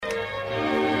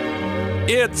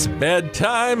It's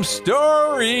bedtime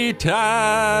story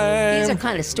time. These are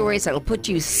kind of stories that'll put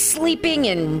you sleeping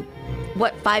in,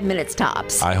 5 minutes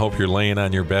tops. I hope you're laying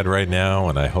on your bed right now,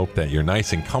 and I hope that you're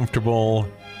nice and comfortable,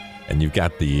 and you've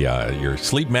got the your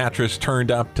sleep mattress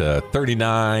turned up to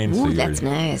 39. Ooh, that's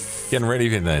nice. Getting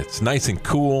ready, and it's nice and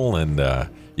cool, and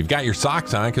you've got your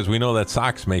socks on because we know that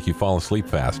socks make you fall asleep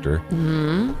faster.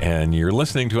 Mm-hmm. And you're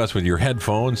listening to us with your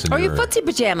headphones. And or your footsie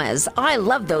pajamas. I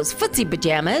love those footsie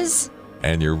pajamas.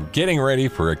 And you're getting ready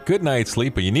for a good night's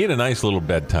sleep, but you need a nice little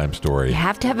bedtime story. You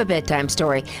have to have a bedtime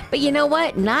story. But you know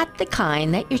what? Not the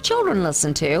kind that your children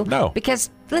listen to. No.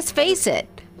 Because let's face it,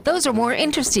 those are more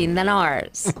interesting than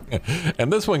ours.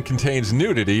 And this one contains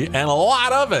nudity, and a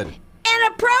lot of it.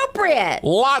 Inappropriate.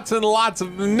 Lots and lots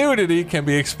of nudity can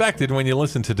be expected when you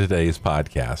listen to today's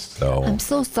podcast. So, I'm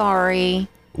so sorry.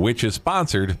 Which is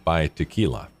sponsored by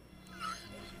tequila.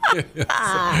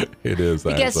 It is.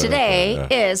 Because today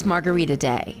is Margarita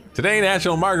Day. Today,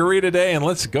 National Margarita Day, and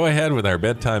let's go ahead with our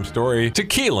bedtime story.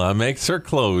 Tequila Makes Her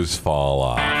Clothes Fall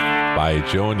Off by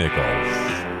Joe Nichols.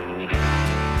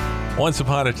 Once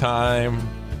upon a time,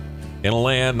 in a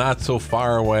land not so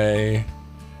far away,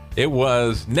 it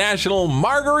was National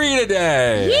Margarita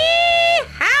Day.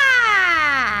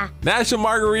 Yeehaw! National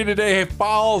Margarita Day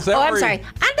falls every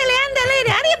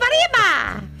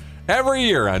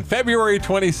year on February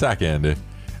 22nd. And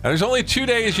there's only 2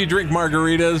 days you drink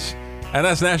margaritas, and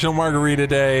that's National Margarita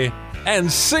Day and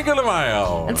Cinco de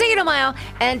Mayo.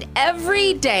 And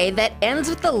every day that ends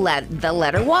with the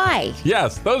letter Y.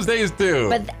 Yes, those days do.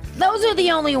 But those are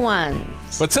the only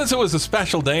ones. But since it was a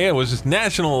special day, it was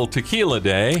National Tequila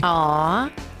Day.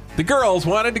 Aww. The girls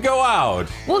wanted to go out.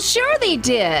 Well, sure they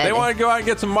did. They wanted to go out and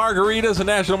get some margaritas on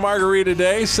National Margarita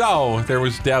Day. So there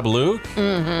was Deb Luke.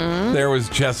 Mm-hmm. There was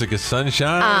Jessica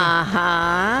Sunshine.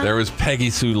 Uh-huh. There was Peggy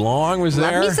Sue Long was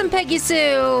there. Love me some Peggy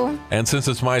Sue. And since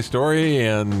it's my story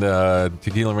and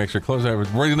Tequila Makes Her Clothes,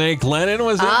 Renee Glennon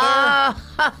was in there.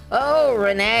 Oh,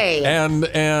 Renee.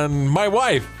 And my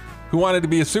wife, who wanted to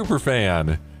be a super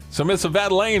fan. So Miss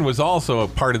Yvette Lane was also a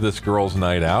part of this girls'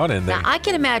 night out. And now, I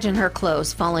can imagine her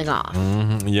clothes falling off.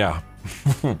 Mm-hmm, yeah.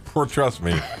 Trust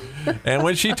me. And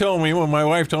when my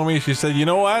wife told me, she said, you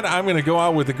know what? I'm going to go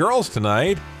out with the girls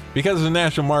tonight because it's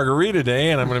National Margarita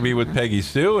Day, and I'm going to be with Peggy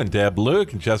Sue and Deb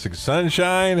Luke and Jessica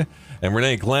Sunshine and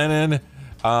Renee Glennon,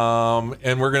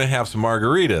 and we're going to have some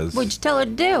margaritas. What'd you tell her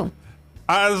to do?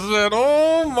 I said,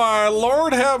 oh, my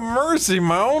Lord, have mercy.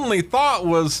 My only thought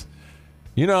was,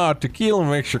 you know how tequila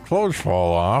makes your clothes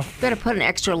fall off. Better put an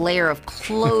extra layer of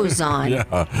clothes on.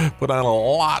 Yeah, put on a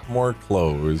lot more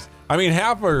clothes. I mean,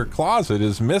 half of her closet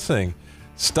is missing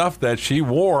stuff that she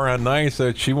wore on nights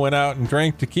that she went out and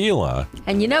drank tequila.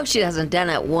 And you know she hasn't done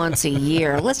it once a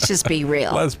year. Let's just be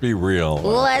real. Let's be real.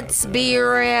 Let's be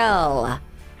real.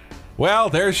 Well,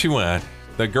 there she went.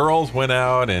 The girls went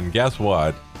out, and guess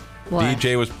what? What?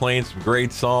 DJ was playing some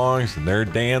great songs, and they're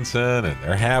dancing, and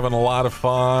they're having a lot of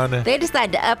fun. They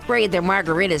decided to upgrade their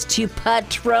margaritas to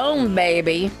Patron,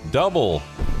 baby. Double.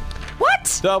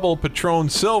 What? Double Patron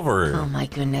Silver. Oh, my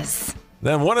goodness.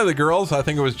 Then one of the girls, I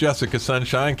think it was Jessica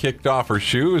Sunshine, kicked off her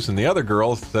shoes, and the other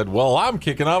girls said, well, I'm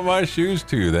kicking off my shoes,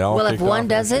 too. Well, if one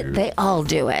does it, they all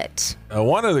do it.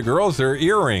 One of the girls, their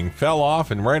earring fell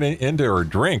off and right into her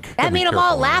drink. That made them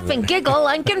all laugh and giggle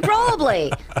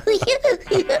uncontrollably.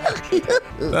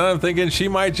 Then I'm thinking she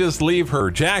might just leave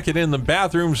her jacket in the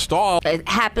bathroom stall. It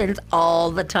happens all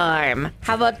the time.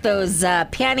 How about those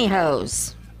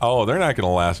pantyhose? Oh, they're not going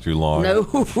to last too long. No.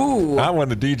 Not when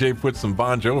the DJ puts some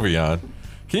Bon Jovi on.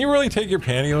 Can you really take your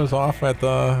pantyhose off at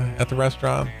the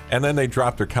restaurant? And then they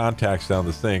drop their contacts down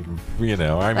the sink. You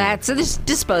know, that's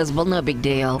disposable, no big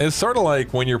deal. It's sort of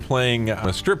like when you're playing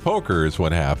a strip poker is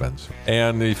what happens.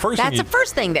 And the first the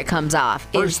first thing that comes off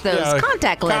is those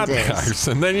contact lenses. Contacts.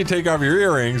 And then you take off your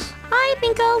earrings. I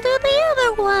think I'll do the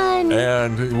other one.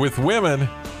 And with women,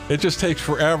 it just takes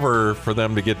forever for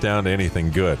them to get down to anything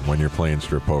good when you're playing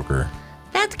strip poker.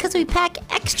 That's because we pack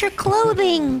extra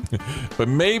clothing. But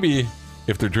maybe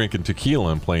if they're drinking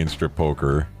tequila and playing strip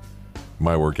poker, it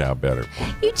might work out better.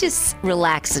 You just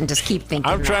relax and just keep thinking.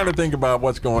 I'm trying to think about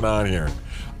what's going on here.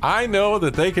 I know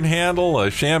that they can handle a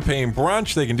champagne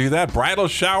brunch. They can do that. Bridal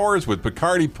showers with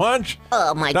Bacardi Punch.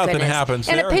 Oh, my goodness. Nothing happens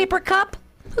and there. A paper cup?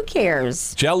 Who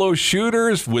cares? Jello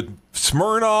shooters with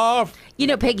Smirnoff. You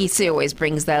know, Peggy Sue always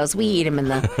brings those. We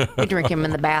drink them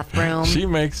in the bathroom. She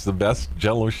makes the best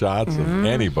Jello shots of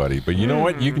anybody. But you know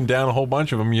what? You can down a whole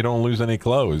bunch of them. You don't lose any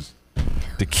clothes.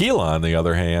 Tequila, on the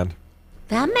other hand,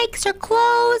 That makes her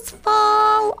clothes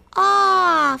fall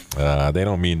off. They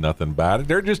don't mean nothing about it.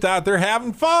 They're just out there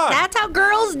having fun. That's how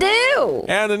girls do.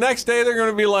 And the next day they're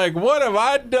going to be like, what have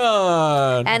I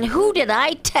done? And who did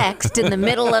I text in the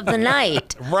middle of the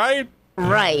night? Right?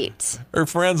 Right. Her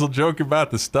friends will joke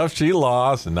about the stuff she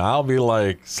lost, and I'll be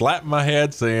like slapping my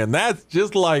head saying, that's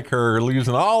just like her,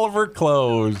 losing all of her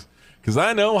clothes, because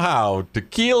I know how.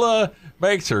 Tequila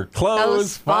makes her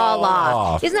clothes fall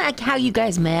off. Isn't that how you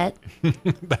guys met?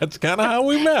 That's kind of how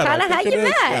we met. Kind of how you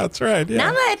met. That's right. Yeah.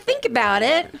 Now that I think about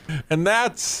it. And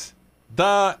that's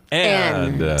the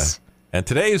end. And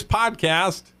today's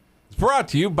podcast is brought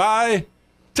to you by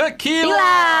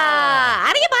Tequila.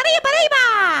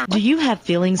 Do you have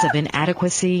feelings of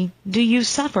inadequacy? Do you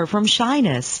suffer from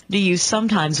shyness? Do you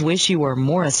sometimes wish you were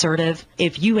more assertive?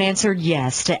 If you answered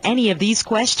yes to any of these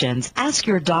questions, ask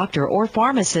your doctor or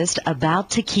pharmacist about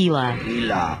tequila.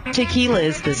 Tequila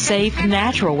is the safe,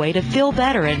 natural way to feel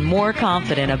better and more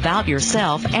confident about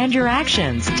yourself and your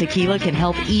actions. Tequila can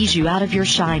help ease you out of your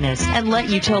shyness and let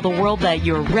you tell the world that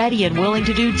you're ready and willing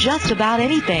to do just about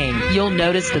anything. You'll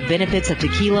notice the benefits of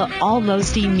tequila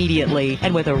almost immediately,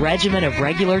 and with a regimen of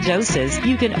regular doses,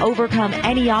 you can overcome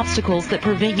any obstacles that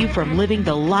prevent you from living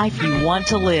the life you want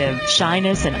to live.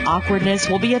 Shyness and awkwardness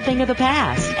will be a thing of the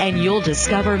past, and you'll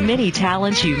discover many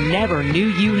talents you never knew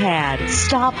you had.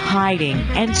 Stop hiding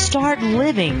and start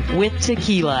living with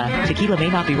tequila. Tequila may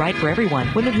not be right for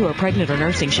everyone. Women who are pregnant or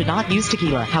nursing should not use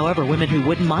tequila. However, women who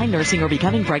wouldn't mind nursing or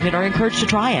becoming pregnant are encouraged to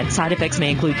try it. Side effects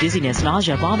may include dizziness,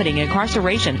 nausea, vomiting,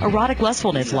 incarceration, erotic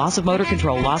lustfulness, loss of motor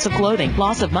control, loss of clothing,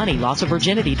 loss of money, loss of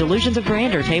virginity, delusions of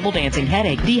grandeur, table dancing,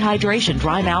 headache, dehydration,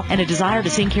 dry mouth, and a desire to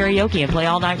sing karaoke and play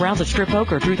all-night rounds of strip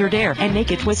poker, truth or dare, and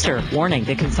naked twister. Warning,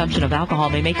 the consumption of alcohol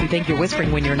may make you think you're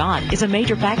whispering when you're not, is a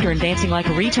major factor in dancing like a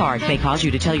retard, may cause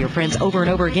you to tell your friends over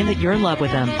and over again that you're in love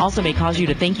with them, also may cause you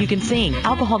to think you can sing.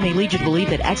 Alcohol may lead you to believe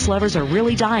that ex-lovers are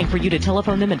really dying for you to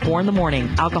telephone them at 4 in the morning.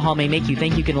 Alcohol may make you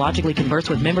think you can logically converse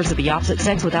with members of the opposite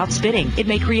sex without spitting. It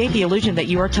may create the illusion that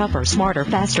you are tougher, smarter,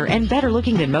 faster, and better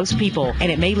looking than most people,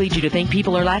 and it may lead you to think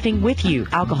people are laughing with you.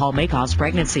 Alcohol may cause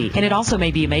pregnancy, and it also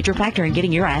may be a major factor in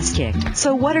getting your ass kicked.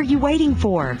 So what are you waiting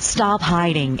for? Stop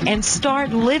hiding and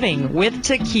start living with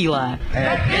tequila.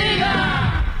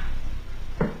 Tequila!